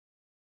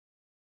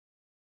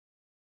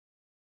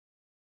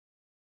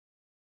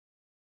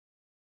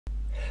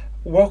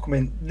Welcome.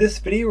 In this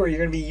video, where you're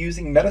going to be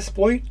using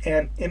Metasploit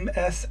and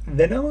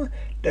MSFvenom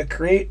to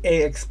create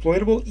a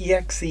exploitable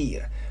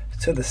EXE.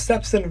 So the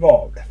steps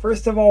involved.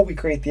 First of all, we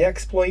create the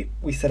exploit,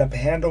 we set up a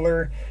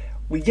handler,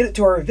 we get it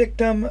to our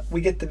victim,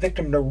 we get the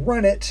victim to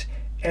run it,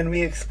 and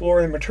we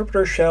explore the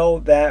interpreter shell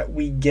that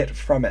we get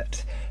from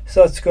it.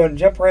 So let's go and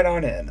jump right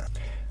on in.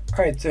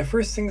 Alright, so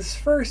first things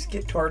first,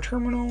 get to our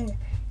terminal,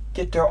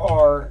 get to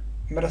our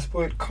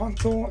Metasploit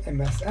console,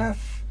 MSF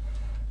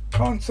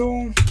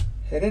console,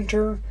 hit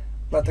enter.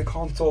 Let the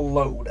console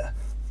load.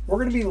 We're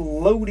going to be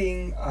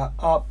loading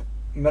up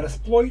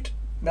Metasploit.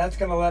 That's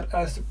going to let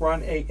us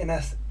run a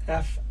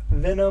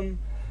MSFvenom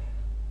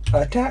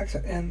attack. So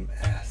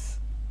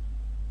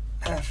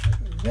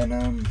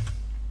MSFvenom.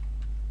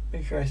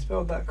 Make sure I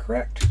spelled that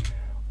correct.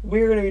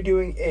 We're going to be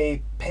doing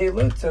a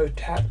payload. So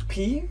tap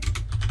P.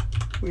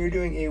 We are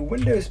doing a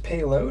Windows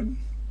payload.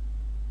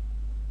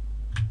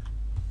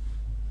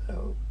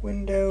 So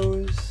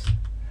Windows.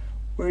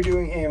 We're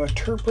doing an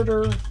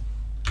interpreter.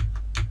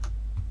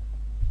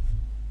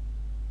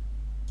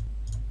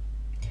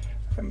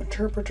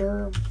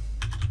 Interpreter.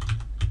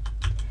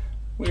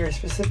 We are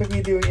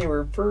specifically doing a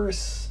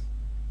reverse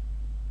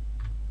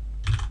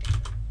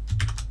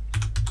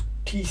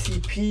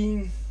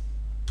TCP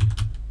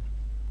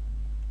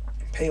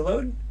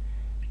payload,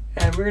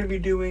 and we're going to be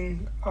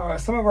doing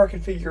some of our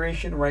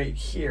configuration right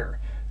here.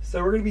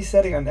 So we're going to be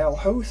setting on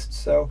lhost.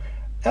 So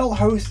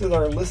lhost is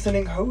our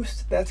listening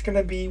host. That's going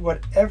to be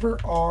whatever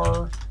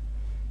our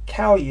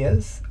Kali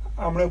is.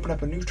 I'm going to open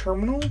up a new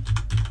terminal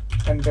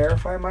and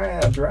verify my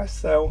address.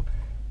 So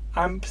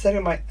I'm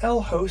setting my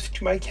lhost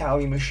to my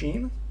Kali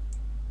machine.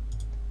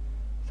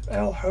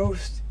 So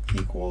lhost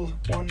equals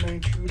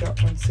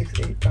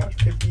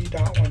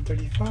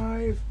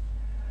 192.168.50.135.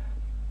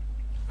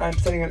 I'm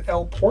setting an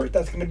L port.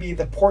 That's going to be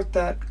the port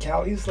that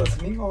Kali is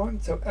listening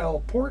on. So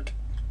L port.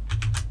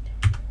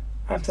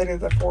 I'm setting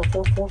it at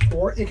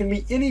 4444. It can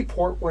be any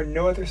port where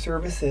no other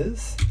service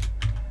is.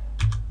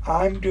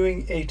 I'm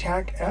doing a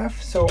TAC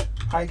F, so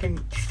I can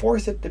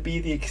force it to be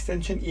the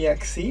extension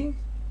EXE.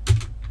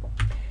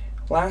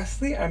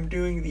 Lastly, I'm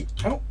doing the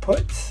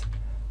outputs.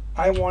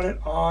 I want it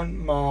on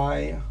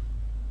my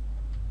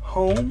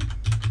home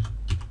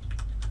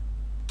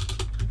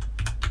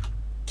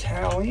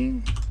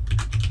Kali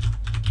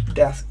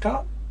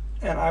desktop,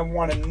 and I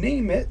want to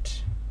name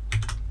it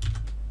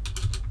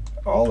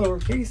all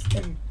lowercase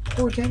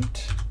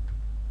important.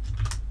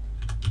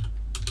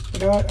 You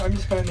know what? I'm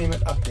just going to name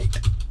it update.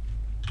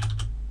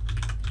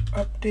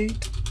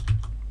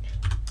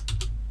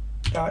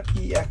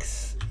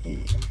 Update.exe.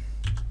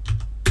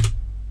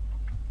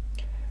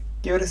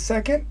 Give it a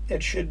second.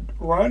 It should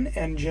run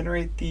and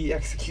generate the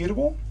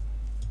executable.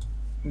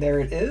 There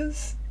it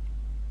is.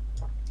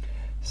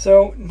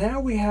 So now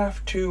we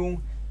have to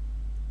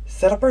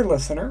set up our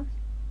listener,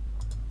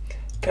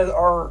 because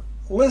our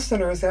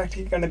listener is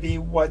actually going to be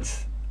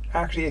what's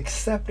actually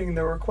accepting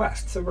the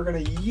request. So we're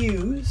going to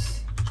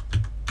use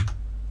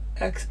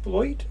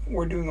exploit.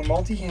 We're doing a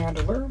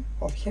multi-handler.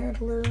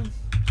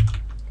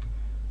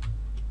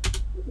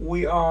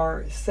 We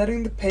are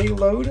setting the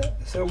payload,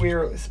 so we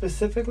are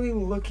specifically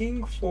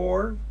looking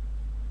for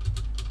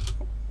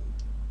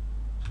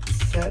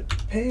set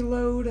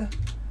payload.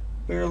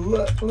 We're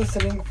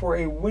listening for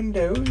a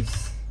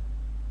Windows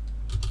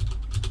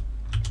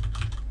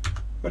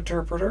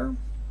interpreter.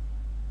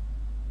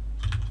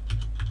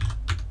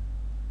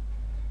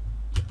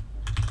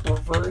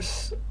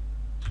 Reverse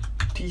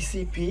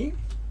TCP.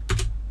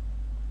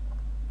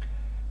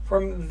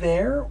 From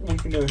there, we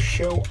can do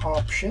show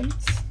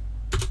options.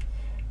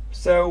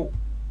 So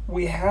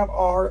we have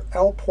our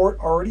L port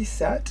already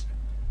set.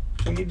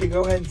 We need to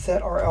go ahead and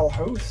set our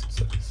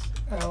lhost.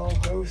 So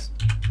lhost.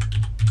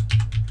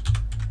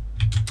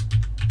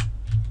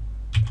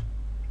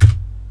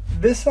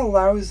 This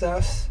allows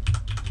us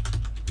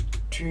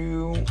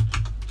to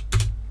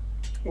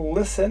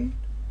listen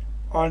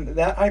on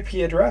that IP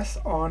address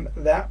on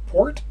that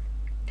port.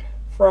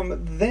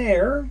 From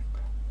there,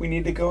 we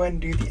need to go ahead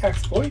and do the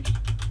exploit,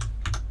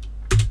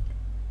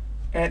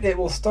 and it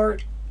will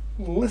start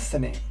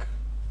listening.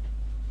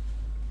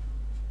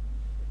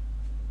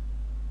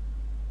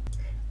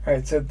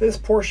 Alright, so this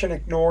portion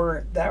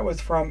ignore. That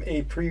was from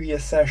a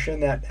previous session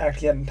that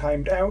actually hadn't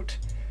timed out,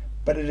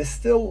 but it is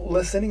still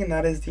listening, and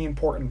that is the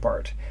important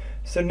part.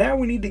 So now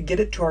we need to get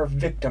it to our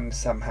victim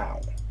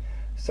somehow.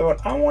 So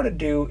what I want to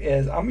do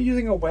is, I'm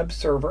using a web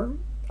server.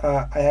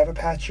 I have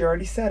Apache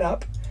already set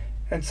up,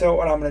 and so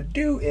what I'm going to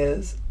do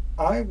is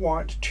I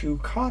want to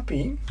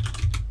copy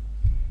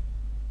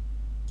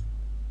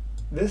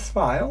this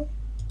file,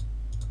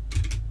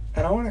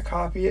 and I want to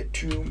copy it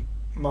to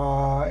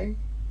my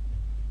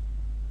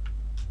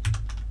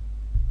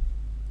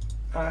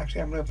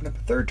actually, I'm going to open up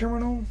a third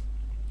terminal.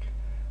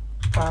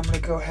 I'm going to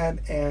go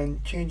ahead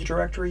and change the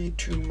directory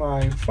to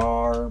my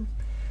var,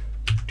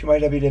 to my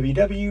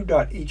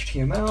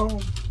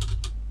www.html.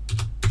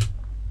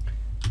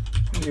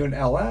 I'm doing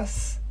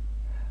ls.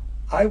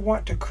 I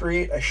want to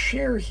create a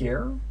share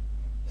here.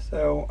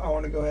 So I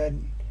want to go ahead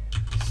and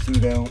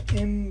sudo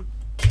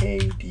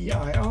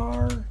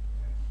mkdir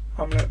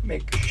I'm going to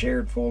make a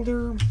shared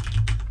folder.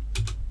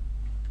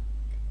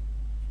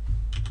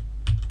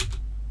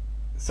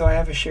 So I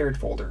have a shared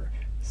folder.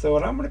 So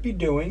what I'm going to be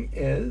doing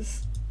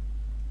is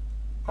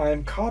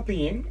I'm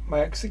copying my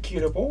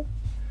executable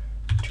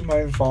to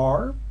my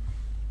var,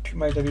 to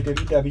my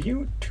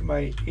www, to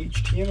my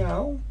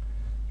HTML,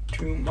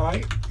 to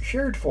my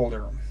shared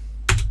folder.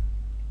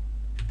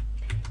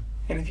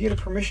 And if you get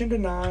a permission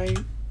deny,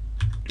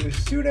 do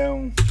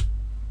sudo.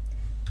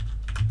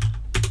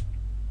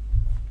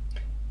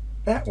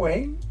 That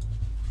way,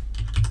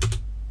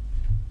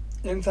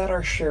 inside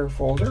our share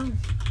folder,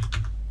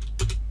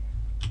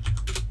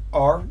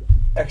 our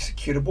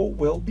executable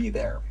will be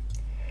there.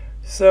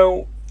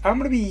 So I'm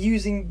going to be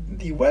using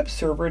the web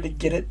server to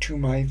get it to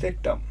my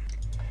victim.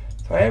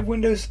 So I have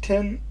Windows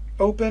 10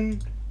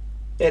 open.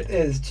 It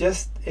is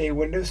just a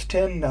Windows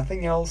 10,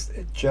 nothing else.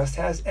 It just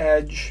has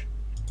Edge.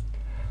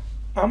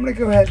 I'm going to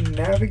go ahead and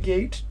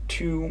navigate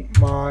to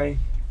my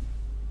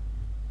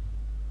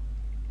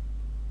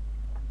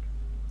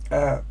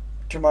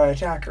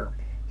attacker.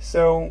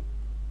 So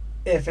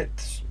if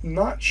it's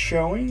not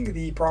showing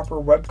the proper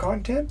web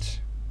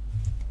content,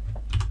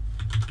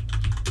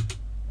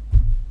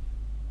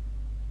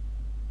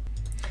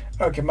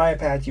 okay, my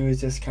Apache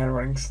is just kind of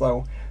running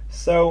slow.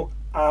 So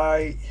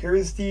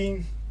here's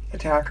the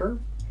attacker.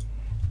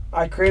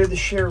 I created the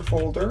share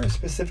folder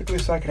specifically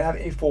so I could have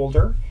a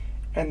folder,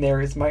 and there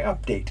is my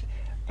update.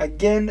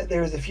 Again,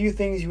 there's a few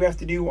things you have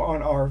to do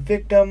on our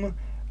victim.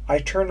 I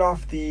turned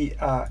off the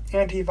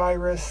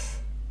antivirus,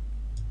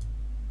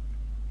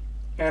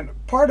 and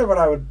part of what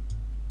I would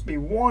be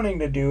wanting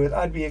to do is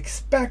I'd be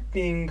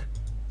expecting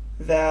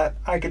that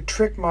I could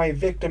trick my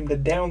victim to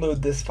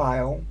download this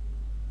file.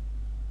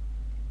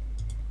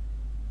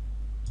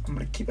 I'm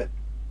going to keep it,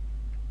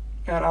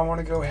 and I want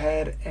to go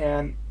ahead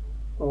and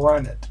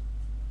run it.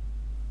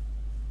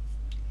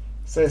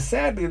 So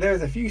sadly,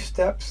 there's a few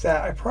steps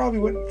that I probably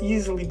wouldn't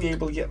easily be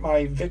able to get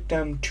my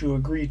victim to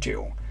agree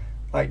to,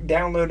 like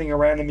downloading a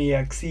random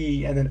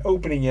EXE and then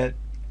opening it,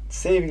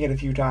 saving it a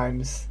few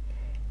times.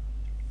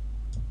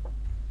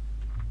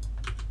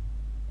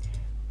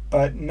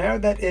 But now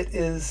that it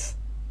is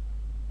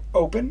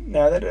open,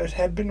 now that it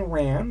had been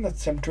ran,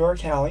 let's jump to our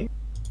Kali.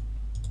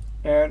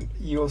 And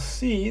you'll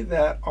see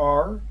that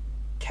our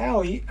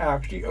Kali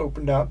actually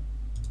opened up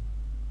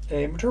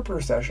a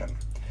interpreter session.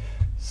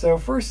 So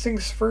first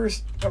things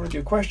first, I'm going to do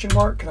a question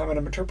mark because I'm in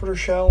a interpreter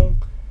shell.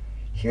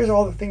 Here's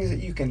all the things that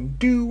you can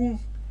do.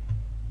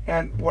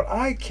 And what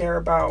I care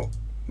about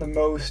the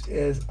most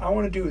is I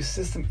want to do a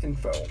system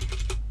info.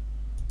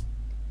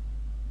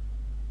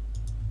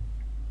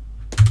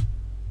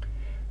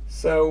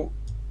 So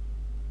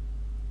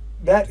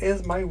that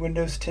is my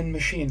Windows 10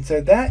 machine.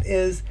 So that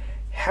is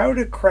how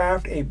to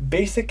craft a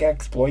basic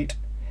exploit,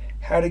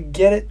 how to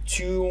get it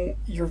to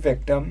your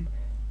victim,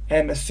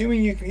 and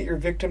assuming you can get your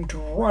victim to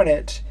run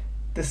it,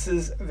 this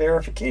is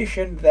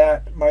verification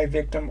that my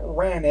victim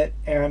ran it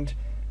and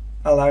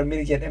allowed me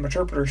to get an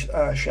interpreter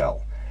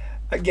shell.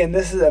 Again,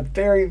 this is a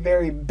very,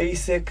 very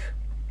basic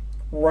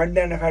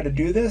rundown of how to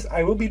do this.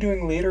 I will be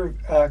doing later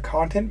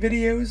content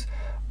videos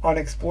on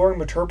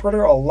exploring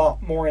Interpreter a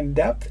lot more in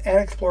depth and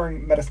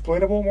exploring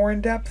Metasploitable more in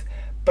depth,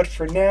 but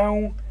for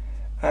now,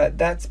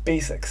 that's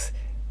basics.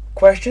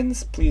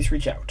 Questions, please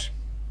reach out.